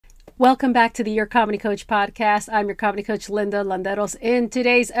Welcome back to the Your Comedy Coach podcast. I'm your comedy coach, Linda Landeros. In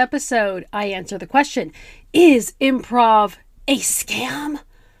today's episode, I answer the question, is improv a scam?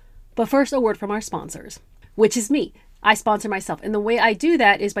 But first, a word from our sponsors, which is me. I sponsor myself. And the way I do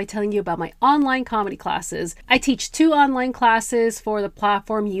that is by telling you about my online comedy classes. I teach 2 online classes for the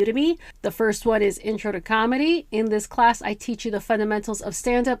platform Udemy. The first one is Intro to Comedy. In this class, I teach you the fundamentals of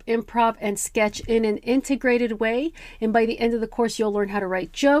stand-up, improv, and sketch in an integrated way. And by the end of the course, you'll learn how to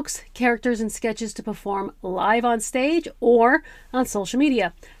write jokes, characters, and sketches to perform live on stage or on social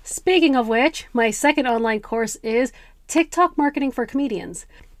media. Speaking of which, my second online course is TikTok Marketing for Comedians.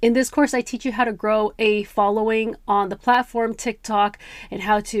 In this course, I teach you how to grow a following on the platform TikTok and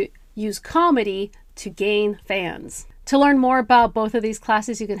how to use comedy to gain fans. To learn more about both of these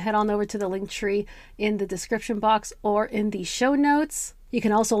classes, you can head on over to the link tree in the description box or in the show notes. You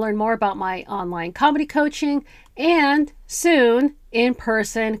can also learn more about my online comedy coaching and soon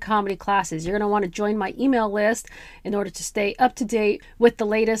in-person comedy classes. You're going to want to join my email list in order to stay up to date with the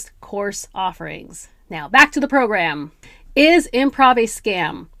latest course offerings. Now, back to the program. Is improv a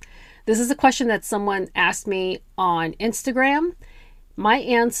scam? This is a question that someone asked me on Instagram. My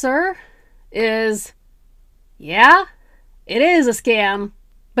answer is, yeah, it is a scam,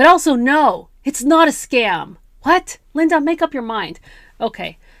 but also no, it's not a scam. What? Linda, make up your mind.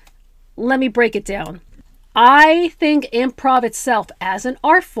 Okay, let me break it down. I think improv itself as an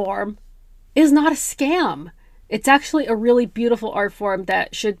art form is not a scam. It's actually a really beautiful art form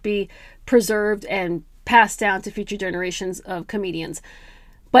that should be preserved and passed down to future generations of comedians.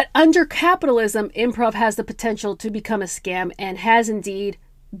 But under capitalism, improv has the potential to become a scam and has indeed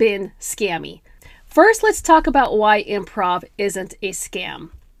been scammy. First, let's talk about why improv isn't a scam.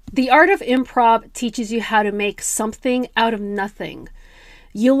 The art of improv teaches you how to make something out of nothing.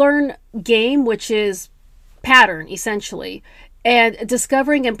 You learn game, which is pattern, essentially. And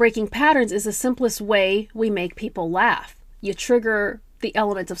discovering and breaking patterns is the simplest way we make people laugh. You trigger the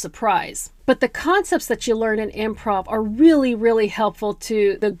element of surprise. But the concepts that you learn in improv are really, really helpful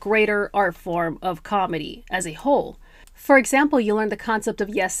to the greater art form of comedy as a whole. For example, you learn the concept of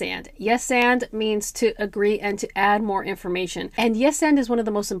yes and. Yes and means to agree and to add more information. And yes and is one of the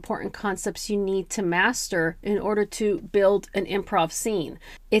most important concepts you need to master in order to build an improv scene.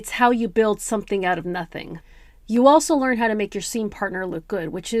 It's how you build something out of nothing. You also learn how to make your scene partner look good,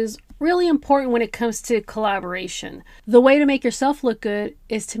 which is really important when it comes to collaboration. The way to make yourself look good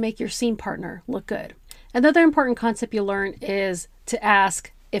is to make your scene partner look good. Another important concept you learn is to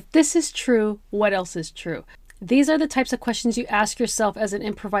ask, if this is true, what else is true? These are the types of questions you ask yourself as an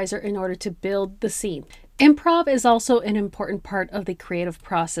improviser in order to build the scene. Improv is also an important part of the creative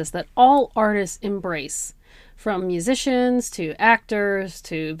process that all artists embrace. From musicians to actors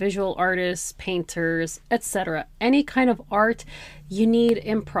to visual artists, painters, etc. Any kind of art, you need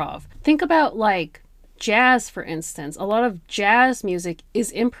improv. Think about like jazz, for instance. A lot of jazz music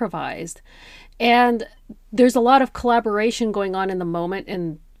is improvised. And there's a lot of collaboration going on in the moment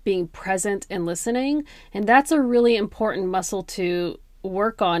and being present and listening. And that's a really important muscle to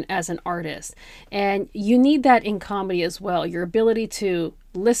work on as an artist. And you need that in comedy as well. Your ability to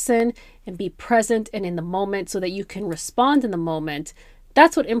listen and be present and in the moment so that you can respond in the moment.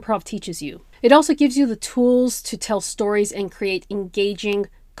 That's what improv teaches you. It also gives you the tools to tell stories and create engaging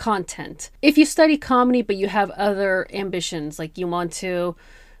content. If you study comedy but you have other ambitions, like you want to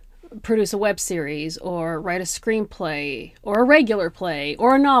produce a web series or write a screenplay or a regular play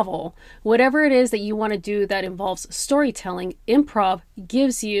or a novel, whatever it is that you want to do that involves storytelling, improv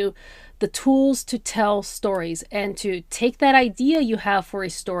gives you the tools to tell stories and to take that idea you have for a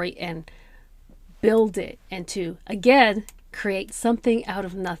story and build it and to, again, create something out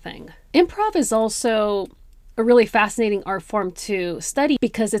of nothing. Improv is also a really fascinating art form to study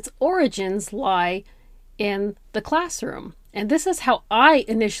because its origins lie in the classroom. And this is how I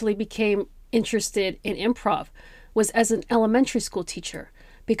initially became interested in improv, was as an elementary school teacher.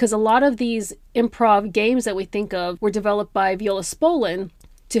 Because a lot of these improv games that we think of were developed by Viola Spolin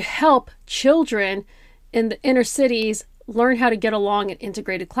to help children in the inner cities learn how to get along in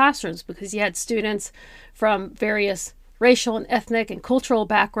integrated classrooms, because you had students from various racial and ethnic and cultural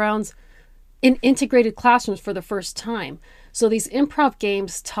backgrounds in integrated classrooms for the first time. So these improv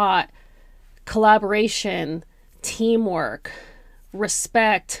games taught collaboration, teamwork,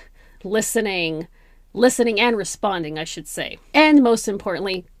 respect, listening and responding, I should say. And most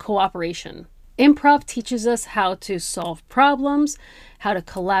importantly, cooperation. Improv teaches us how to solve problems, how to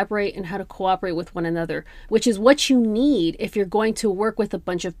collaborate, and how to cooperate with one another, which is what you need if you're going to work with a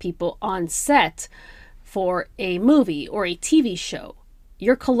bunch of people on set for a movie or a TV show.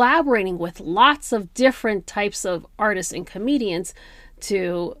 You're collaborating with lots of different types of artists and comedians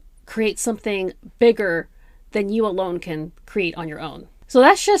to create something bigger than you alone can create on your own. So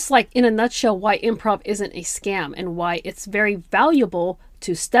that's just like in a nutshell why improv isn't a scam and why it's very valuable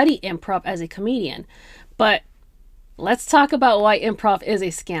to study improv as a comedian. But let's talk about why improv is a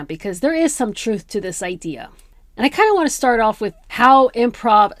scam, because there is some truth to this idea. And I kind of want to start off with how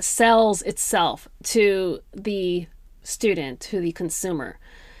improv sells itself to the student, to the consumer.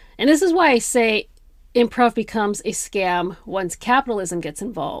 And this is why I say improv becomes a scam once capitalism gets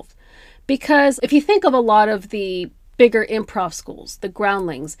involved. Because if you think of a lot of the bigger improv schools, the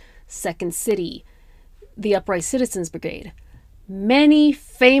Groundlings, Second City, the Upright Citizens Brigade, many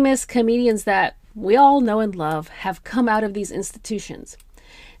famous comedians that we all know and love have come out of these institutions.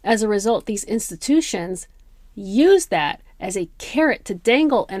 As a result, these institutions use that as a carrot to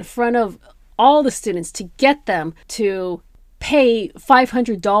dangle in front of all the students to get them to pay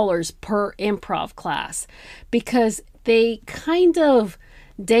 $500 per improv class, because they kind of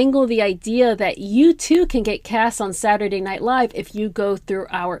dangle the idea that you too can get cast on Saturday Night Live if you go through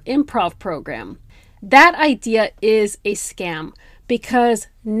our improv program. That idea is a scam, because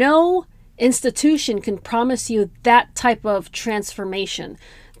no institution can promise you that type of transformation.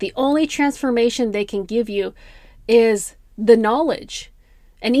 The only transformation they can give you is the knowledge.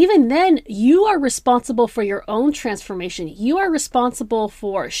 And even then, you are responsible for your own transformation. You are responsible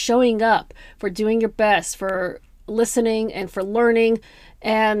for showing up, for doing your best, for listening and for learning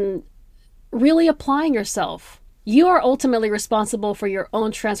and really applying yourself. You are ultimately responsible for your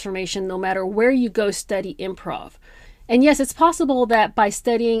own transformation no matter where you go study improv. And yes, it's possible that by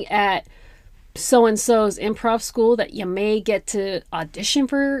studying at so-and-so's improv school that you may get to audition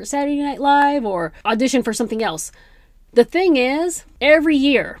for Saturday Night Live or audition for something else. The thing is, every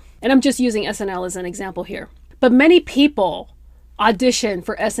year, and I'm just using SNL as an example here, but many people audition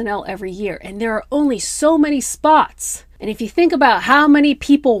for SNL every year, and there are only so many spots. And if you think about how many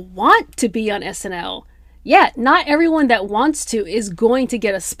people want to be on SNL, yeah, not everyone that wants to is going to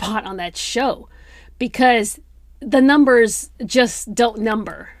get a spot on that show, because the numbers just don't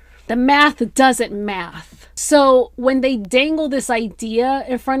number. The math doesn't math. So when they dangle this idea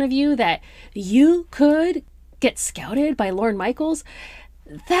in front of you that you could get scouted by Lorne Michaels,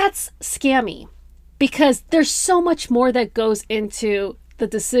 that's scammy, because there's so much more that goes into the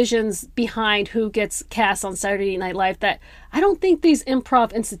decisions behind who gets cast on Saturday Night Live that I don't think these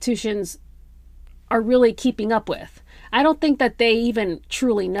improv institutions are really keeping up with. I don't think that they even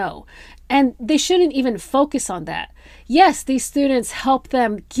truly know. And they shouldn't even focus on that. Yes, these students help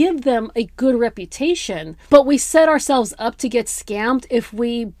them, give them a good reputation, but we set ourselves up to get scammed if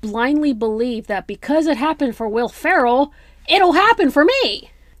we blindly believe that because it happened for Will Ferrell, it'll happen for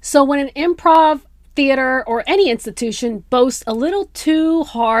me. So when an improv theater or any institution boasts a little too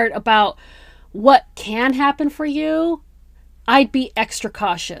hard about what can happen for you, I'd be extra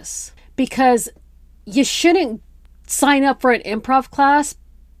cautious, because you shouldn't sign up for an improv class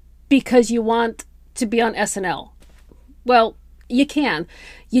because you want to be on SNL. Well, you can.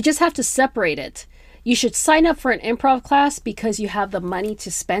 You just have to separate it. You should sign up for an improv class because you have the money to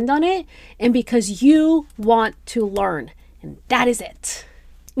spend on it and because you want to learn. And that is it.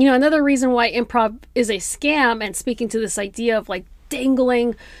 You know, another reason why improv is a scam, and speaking to this idea of like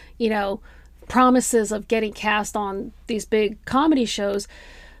dangling, promises of getting cast on these big comedy shows,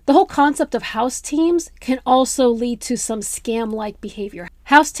 the whole concept of house teams can also lead to some scam-like behavior.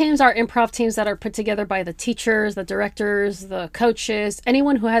 House teams are improv teams that are put together by the teachers, the directors, the coaches,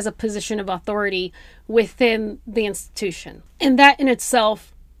 anyone who has a position of authority within the institution. And that in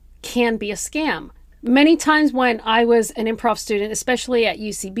itself can be a scam. Many times when I was an improv student, especially at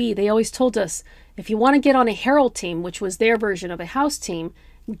UCB, they always told us, if you want to get on a Herald team, which was their version of a house team,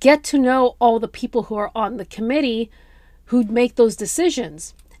 get to know all the people who are on the committee who'd make those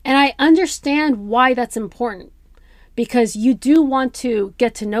decisions. And I understand why that's important, because you do want to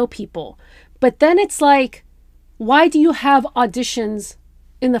get to know people. But then it's like, why do you have auditions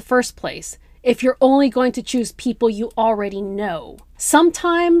in the first place if you're only going to choose people you already know?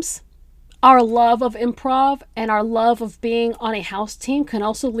 Sometimes our love of improv and our love of being on a house team can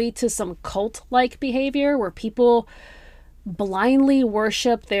also lead to some cult-like behavior where people blindly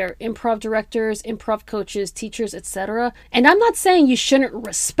worship their improv directors, improv coaches, teachers, etc. And I'm not saying you shouldn't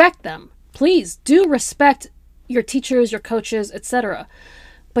respect them. Please do respect your teachers, your coaches, etc.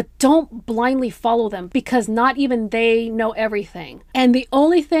 But don't blindly follow them, because not even they know everything. And the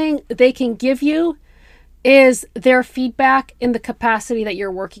only thing they can give you is their feedback in the capacity that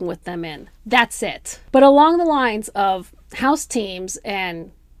you're working with them in. That's it. But along the lines of house teams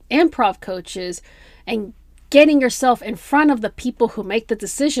and improv coaches and getting yourself in front of the people who make the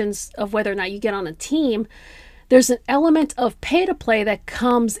decisions of whether or not you get on a team, there's an element of pay to play that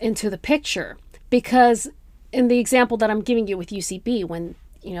comes into the picture. Because in the example that I'm giving you with UCB, when,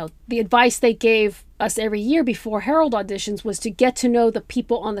 the advice they gave us every year before Herald auditions was to get to know the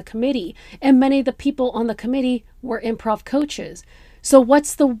people on the committee. And many of the people on the committee were improv coaches. So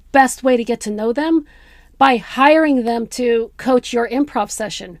what's the best way to get to know them? By hiring them to coach your improv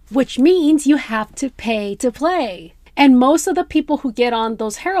session, which means you have to pay to play. And most of the people who get on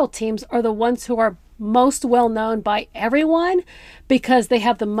those Herald teams are the ones who are most well known by everyone because they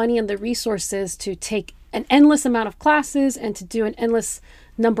have the money and the resources to take an endless amount of classes and to do an endless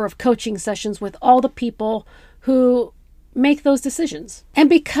number of coaching sessions with all the people who make those decisions. And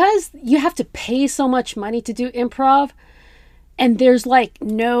because you have to pay so much money to do improv, and there's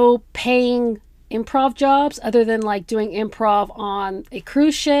no paying improv jobs other than doing improv on a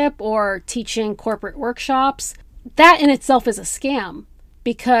cruise ship or teaching corporate workshops, that in itself is a scam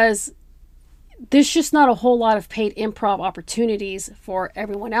because there's just not a whole lot of paid improv opportunities for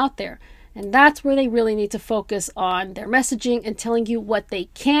everyone out there. And that's where they really need to focus on their messaging and telling you what they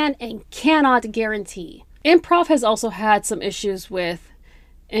can and cannot guarantee. Improv has also had some issues with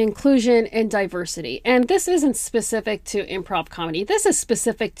inclusion and diversity. And this isn't specific to improv comedy. This is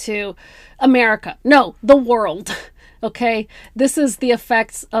specific to America. No, the world. Okay? This is the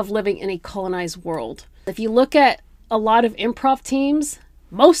effects of living in a colonized world. If you look at a lot of improv teams,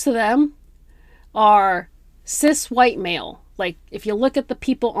 most of them are cis white male. If you look at the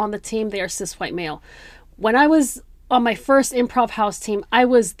people on the team, they are cis white male. When I was on my first improv house team, I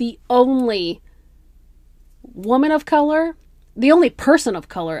was the only woman of color, the only person of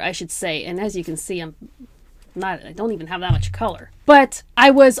color, I should say. And as you can see, I don't even have that much color. But I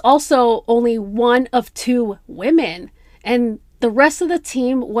was also only one of 2 women. And the rest of the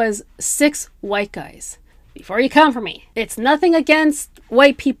team was 6 white guys. Before you come for me, it's nothing against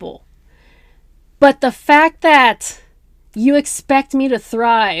white people. But the fact that you expect me to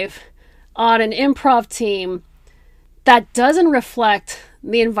thrive on an improv team that doesn't reflect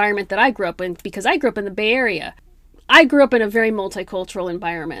the environment that I grew up in, because I grew up in the Bay Area. I grew up in a very multicultural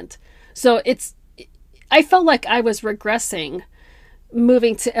environment. So I felt like I was regressing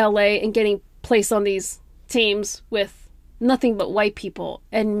moving to LA and getting placed on these teams with nothing but white people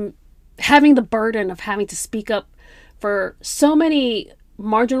and having the burden of having to speak up for so many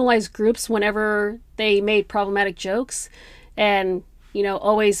marginalized groups whenever they made problematic jokes, and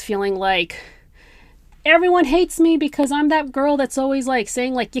always feeling like everyone hates me because I'm that girl that's always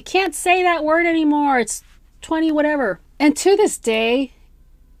saying you can't say that word anymore, it's 20 whatever. And to this day,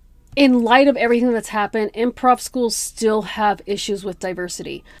 in light of everything that's happened, improv schools still have issues with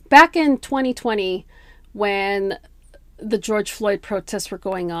diversity. Back in 2020, when the George Floyd protests were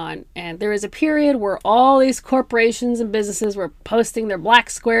going on, and there was a period where all these corporations and businesses were posting their black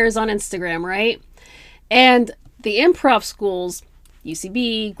squares on Instagram, right? And the improv schools,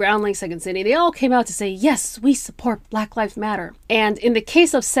 UCB, Groundling, Second City, they all came out to say, yes, we support Black Lives Matter. And in the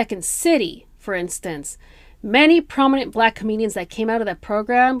case of Second City, for instance, many prominent black comedians that came out of that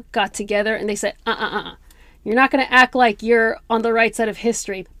program got together and they said, you're not going to act like you're on the right side of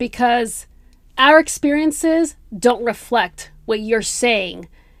history because our experiences don't reflect what you're saying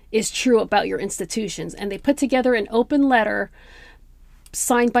is true about your institutions. And they put together an open letter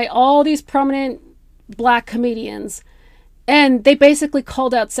signed by all these prominent black comedians. And they basically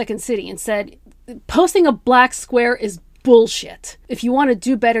called out Second City and said, posting a black square is bullshit. If you want to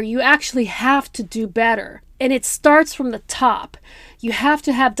do better, you actually have to do better. And it starts from the top. You have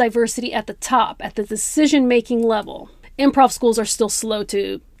to have diversity at the top, at the decision-making level. Improv schools are still slow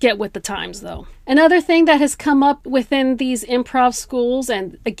to get with the times, though. Another thing that has come up within these improv schools,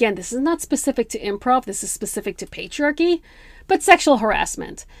 and again, this is not specific to improv, this is specific to patriarchy, but sexual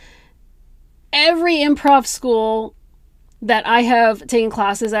harassment. Every improv school that I have taken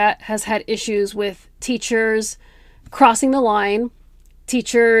classes at has had issues with teachers crossing the line,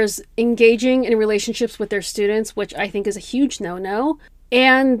 teachers engaging in relationships with their students, which I think is a huge no-no,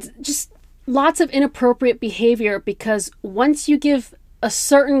 and just lots of inappropriate behavior, because once you give a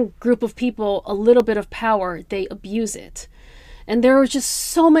certain group of people a little bit of power, they abuse it. And there were just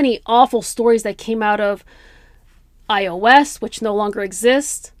so many awful stories that came out of iOS, which no longer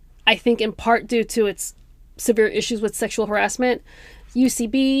exists, I think in part due to its severe issues with sexual harassment.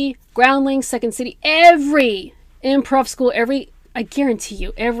 UCB, Groundling, Second City, every improv school, I guarantee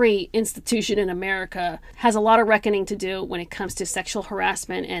you, every institution in America has a lot of reckoning to do when it comes to sexual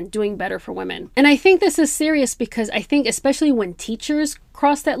harassment and doing better for women. And I think this is serious because I think especially when teachers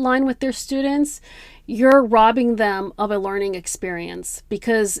cross that line with their students, you're robbing them of a learning experience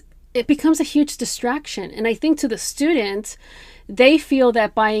because it becomes a huge distraction. And I think to the student, They feel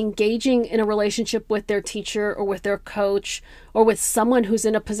that by engaging in a relationship with their teacher or with their coach or with someone who's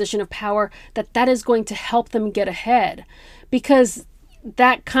in a position of power, that is going to help them get ahead, because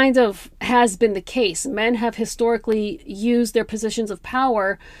that kind of has been the case. Men have historically used their positions of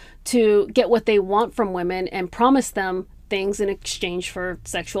power to get what they want from women and promise them things in exchange for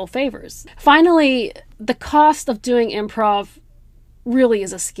sexual favors. Finally, the cost of doing improv really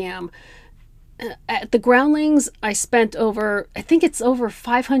is a scam. At the Groundlings, I spent I think it's over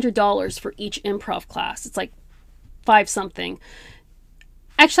 $500 for each improv class. It's like five something.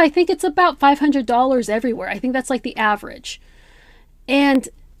 Actually, I think it's about $500 everywhere. I think that's like the average. And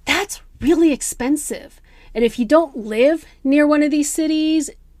that's really expensive. And if you don't live near one of these cities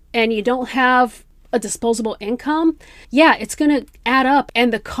and you don't have a disposable income, yeah, it's going to add up.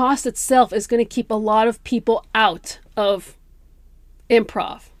 And the cost itself is going to keep a lot of people out of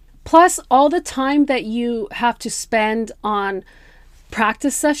improv. Plus, all the time that you have to spend on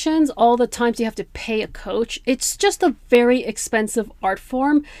practice sessions, all the times you have to pay a coach, it's just a very expensive art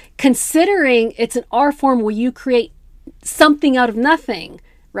form, considering it's an art form where you create something out of nothing,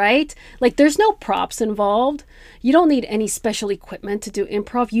 right? Like, there's no props involved. You don't need any special equipment to do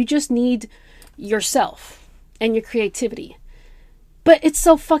improv. You just need yourself and your creativity. But it's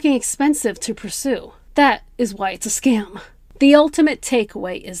so fucking expensive to pursue. That is why it's a scam. The ultimate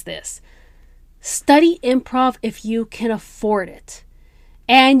takeaway is this: study improv if you can afford it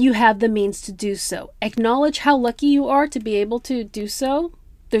and you have the means to do so. Acknowledge how lucky you are to be able to do so.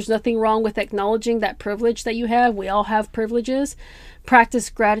 There's nothing wrong with acknowledging that privilege that you have. We all have privileges. Practice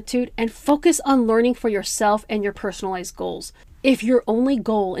gratitude and focus on learning for yourself and your personalized goals. If your only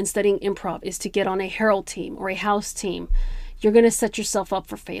goal in studying improv is to get on a Herald team or a house team, you're going to set yourself up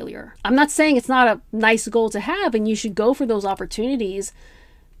for failure. I'm not saying it's not a nice goal to have and you should go for those opportunities,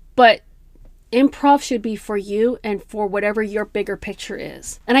 but improv should be for you and for whatever your bigger picture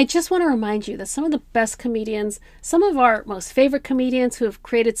is. And I just want to remind you that some of the best comedians, some of our most favorite comedians who have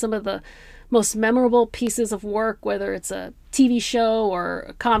created some of the most memorable pieces of work, whether it's a TV show or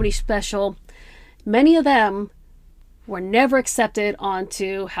a comedy special, many of them were never accepted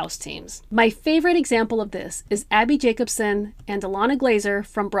onto house teams. My favorite example of this is Abby Jacobson and Alana Glazer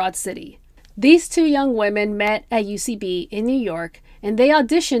from Broad City. These two young women met at UCB in New York, and they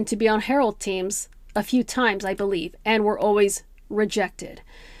auditioned to be on Herald teams a few times, I believe, and were always rejected.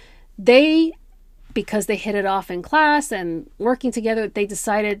 Because they hit it off in class and working together, they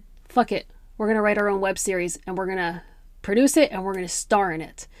decided, fuck it, we're going to write our own web series and we're going to produce it and we're going to star in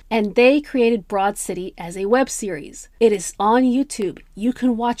it. And they created Broad City as a web series. It is on YouTube. You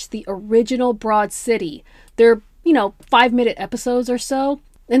can watch the original Broad City. They're, 5-minute episodes or so.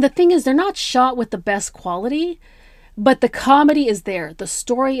 And the thing is, they're not shot with the best quality, but the comedy is there. The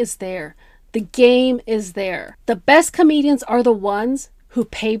story is there. The game is there. The best comedians are the ones who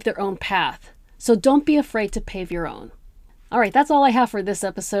pave their own path. So don't be afraid to pave your own. All right, that's all I have for this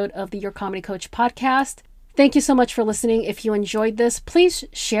episode of the Your Comedy Coach podcast. Thank you so much for listening. If you enjoyed this, please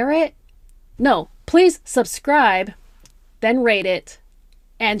share it. No, please subscribe, then rate it,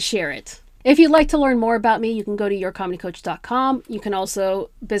 and share it. If you'd like to learn more about me, you can go to yourcomedycoach.com. You can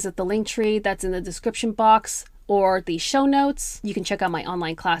also visit the link tree that's in the description box or the show notes. You can check out my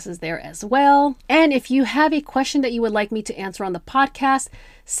online classes there as well. And if you have a question that you would like me to answer on the podcast,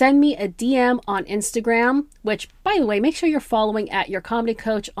 send me a DM on Instagram, which, by the way, make sure you're following at Your Comedy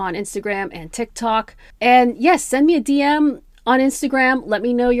Coach on Instagram and TikTok. And yes, send me a DM on Instagram. Let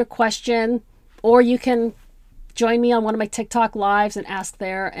me know your question, or you can join me on one of my TikTok lives and ask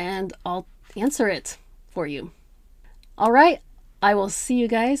there, and I'll answer it for you. All right. I will see you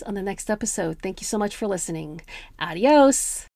guys on the next episode. Thank you so much for listening. Adios.